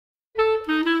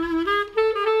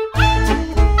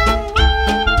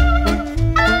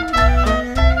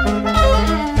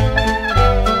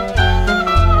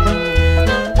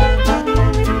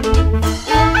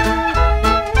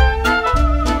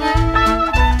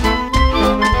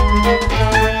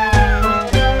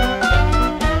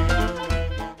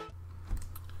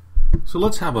So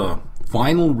let's have a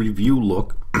final review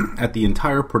look at the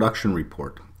entire production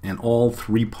report and all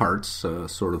three parts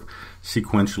sort of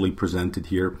sequentially presented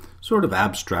here, sort of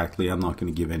abstractly. I'm not going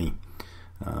to give any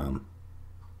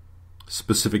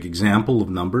specific example of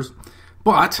numbers,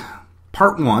 but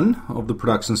part one of the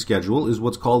production schedule is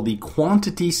what's called the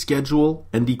quantity schedule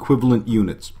and equivalent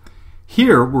units.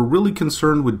 Here we're really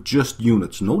concerned with just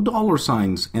units. No dollar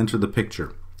signs enter the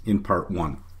picture in part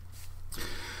one.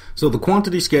 So the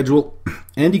quantity schedule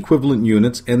and equivalent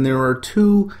units, and there are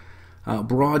two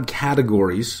broad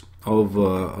categories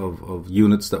of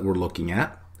units that we're looking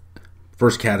at.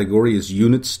 First category is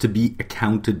units to be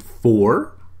accounted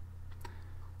for,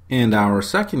 and our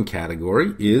second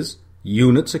category is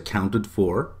units accounted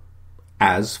for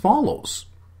as follows.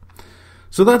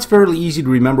 So that's fairly easy to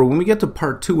remember. When we get to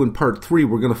part two and part three,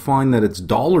 we're going to find that it's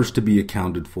dollars to be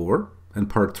accounted for, and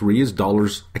part three is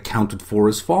dollars accounted for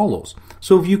as follows.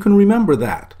 So if you can remember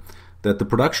that the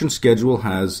production schedule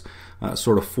has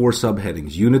sort of four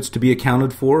subheadings: units to be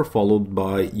accounted for, followed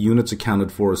by units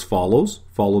accounted for as follows,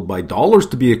 followed by dollars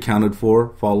to be accounted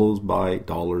for, followed by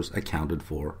dollars accounted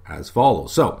for as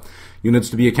follows. So units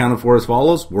to be accounted for as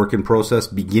follows: work in process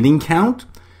beginning count,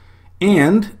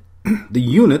 and the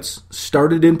units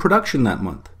started in production that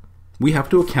month. We have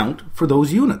to account for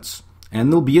those units, and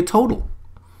there'll be a total.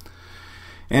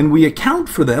 And we account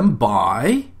for them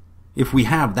by, if we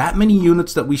have that many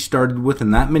units that we started with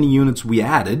and that many units we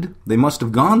added, they must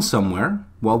have gone somewhere.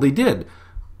 Well, they did.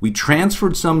 We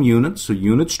transferred some units, so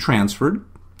units transferred.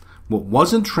 What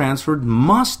wasn't transferred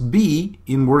must be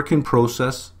in work in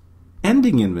process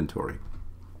ending inventory.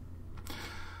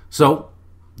 So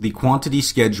the quantity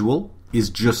schedule is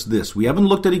just this. We haven't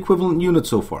looked at equivalent units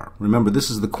so far. Remember, this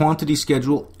is the quantity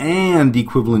schedule and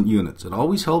equivalent units. It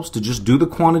always helps to just do the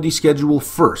quantity schedule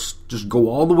first. Just go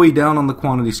all the way down on the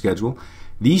quantity schedule.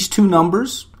 These two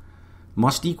numbers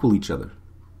must equal each other.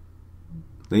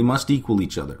 They must equal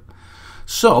each other.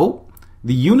 So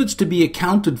the units to be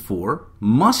accounted for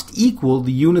must equal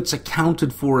the units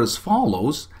accounted for as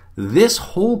follows. This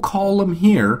whole column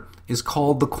here is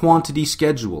called the quantity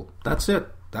schedule. That's it.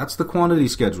 That's the quantity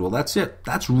schedule. That's it.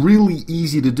 That's really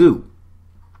easy to do.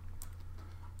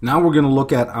 Now we're going to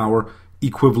look at our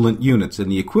equivalent units. And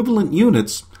the equivalent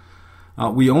units,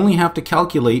 we only have to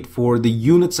calculate for the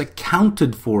units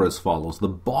accounted for as follows, the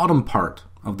bottom part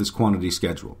of this quantity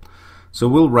schedule. So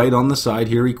we'll write on the side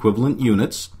here equivalent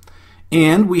units,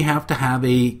 and we have to have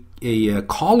a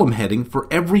column heading for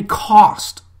every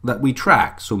cost that we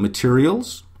track. So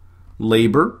materials,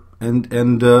 labor,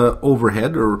 and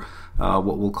overhead, or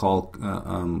what we'll call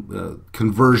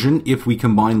conversion. If we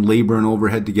combine labor and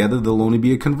overhead together, there'll only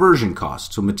be a conversion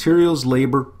cost. So materials,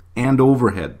 labor, and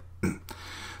overhead.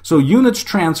 So units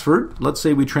transferred, let's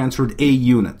say we transferred A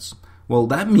units. Well,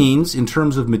 that means in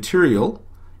terms of material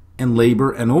and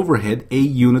labor and overhead, A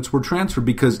units were transferred,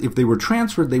 because if they were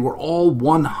transferred, they were all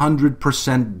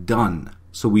 100% done.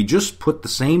 So we just put the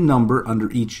same number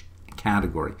under each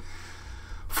category.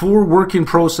 For work in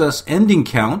process ending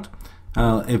count,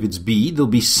 if it's B, there'll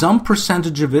be some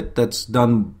percentage of it that's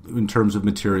done in terms of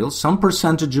materials, some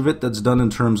percentage of it that's done in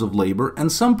terms of labor, and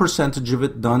some percentage of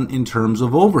it done in terms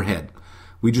of overhead.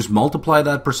 We just multiply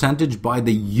that percentage by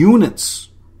the units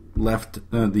left,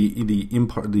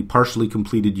 the partially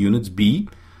completed units, B,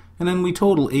 and then we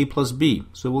total A plus B.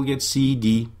 So we'll get C,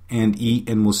 D, and E,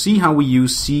 and we'll see how we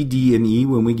use C, D, and E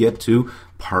when we get to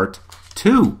part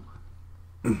 2.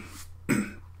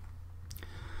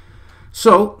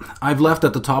 So I've left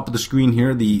at the top of the screen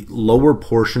here the lower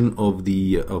portion of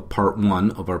the part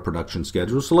 1 of our production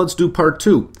schedule. So let's do part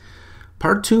 2.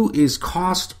 Part 2 is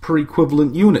cost per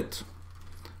equivalent unit.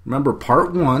 Remember,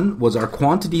 part 1 was our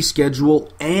quantity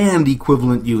schedule and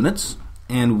equivalent units,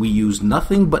 and we used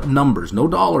nothing but numbers, no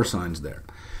dollar signs there.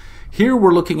 Here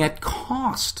we're looking at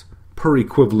cost per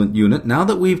equivalent unit. Now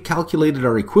that we've calculated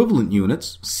our equivalent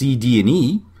units, C, D, and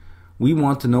E, we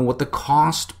want to know what the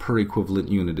cost per equivalent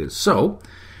unit is. So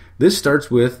this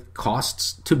starts with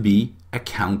costs to be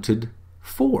accounted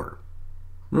for.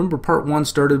 Remember, part 1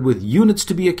 started with units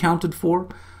to be accounted for.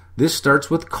 This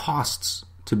starts with costs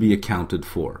to be accounted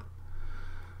for.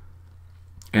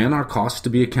 And our costs to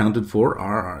be accounted for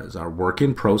is our work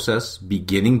in process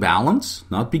beginning balance,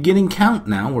 not beginning count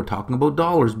now. We're talking about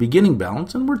dollars, beginning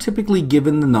balance, and we're typically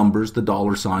given the numbers, the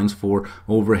dollar signs for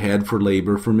overhead, for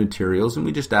labor, for materials, and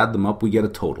we just add them up, we get a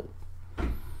total.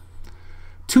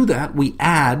 To that, we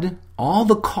add all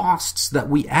the costs that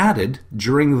we added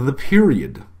during the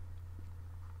period.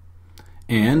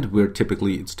 And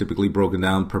it's typically broken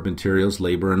down per materials,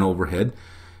 labor, and overhead.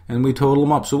 And we total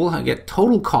them up. So we'll get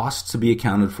total costs to be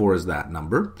accounted for as that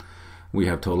number. We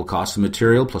have total cost of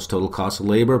material plus total cost of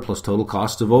labor plus total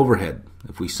cost of overhead.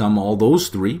 If we sum all those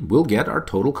three, we'll get our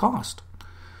total cost.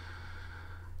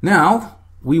 Now,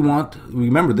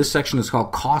 remember this section is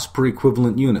called cost per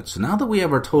equivalent unit. So now that we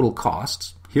have our total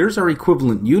costs, here's our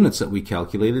equivalent units that we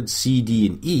calculated, C, D,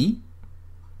 and E.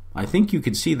 I think you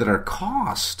can see that our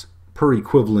cost per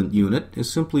equivalent unit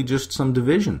is simply just some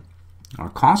division. Our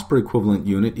cost per equivalent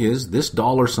unit is this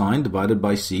 $sign divided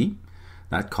by C,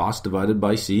 that cost divided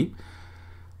by C.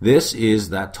 This is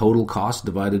that total cost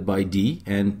divided by D,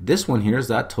 and this one here is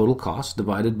that total cost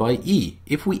divided by E.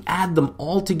 If we add them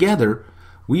all together,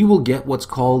 we will get what's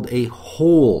called a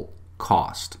whole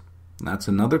cost. That's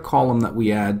another column that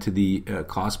we add to the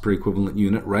cost per equivalent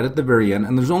unit right at the very end,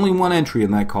 and there's only one entry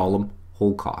in that column,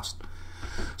 whole cost.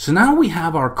 So now we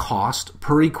have our cost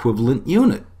per equivalent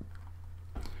unit.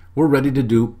 We're ready to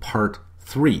do part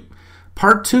 3.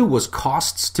 Part 2 was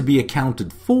costs to be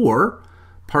accounted for.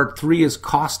 Part 3 is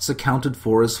costs accounted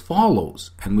for as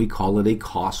follows, and we call it a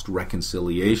cost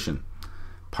reconciliation.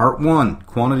 Part 1,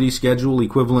 quantity schedule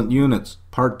equivalent units.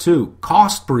 Part 2,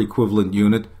 cost per equivalent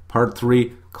unit. Part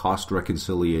 3, cost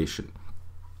reconciliation.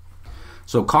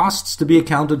 So costs to be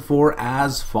accounted for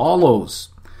as follows.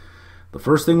 The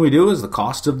first thing we do is the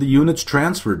cost of the units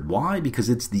transferred. Why? Because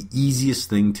it's the easiest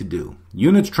thing to do.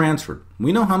 Units transferred.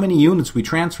 We know how many units we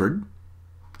transferred.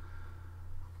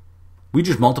 We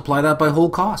just multiply that by whole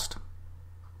cost.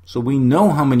 So we know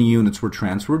how many units were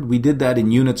transferred. We did that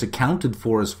in units accounted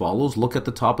for as follows. Look at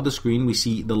the top of the screen. We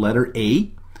see the letter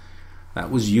A. That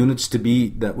was units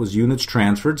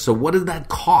transferred. So what did that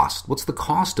cost? What's the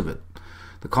cost of it?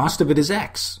 The cost of it is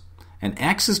X. And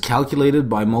X is calculated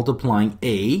by multiplying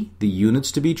A, the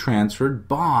units to be transferred,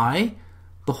 by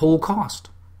the whole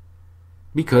cost.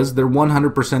 Because they're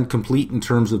 100% complete in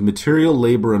terms of material,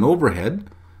 labor, and overhead.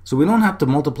 So we don't have to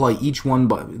multiply each one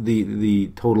by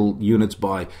the total units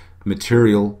by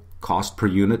material cost per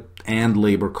unit and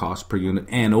labor cost per unit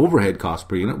and overhead cost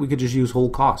per unit. We could just use whole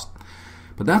cost.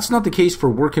 But that's not the case for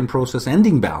work in process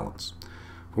ending balance.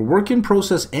 For work in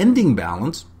process ending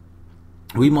balance,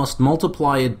 we must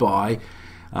multiply it by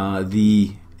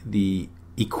the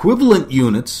equivalent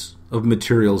units of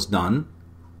materials done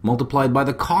multiplied by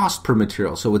the cost per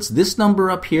material. So it's this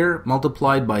number up here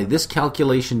multiplied by this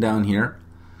calculation down here,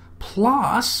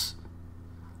 plus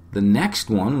the next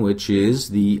one, which is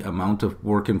the amount of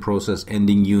work in process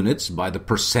ending units by the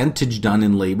percentage done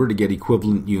in labor to get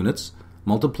equivalent units,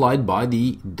 multiplied by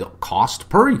the cost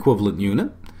per equivalent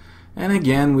unit. And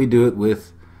again, we do it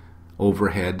with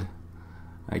overhead,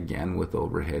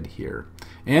 here.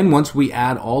 And once we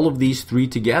add all of these three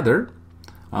together,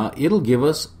 it'll give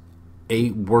us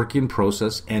a work in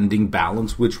process ending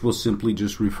balance, which we'll simply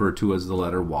just refer to as the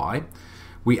letter Y.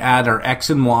 We add our X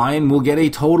and Y, and we'll get a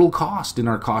total cost in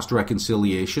our cost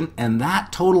reconciliation, and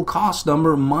that total cost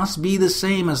number must be the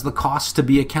same as the cost to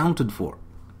be accounted for.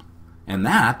 And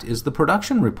that is the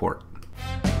production report.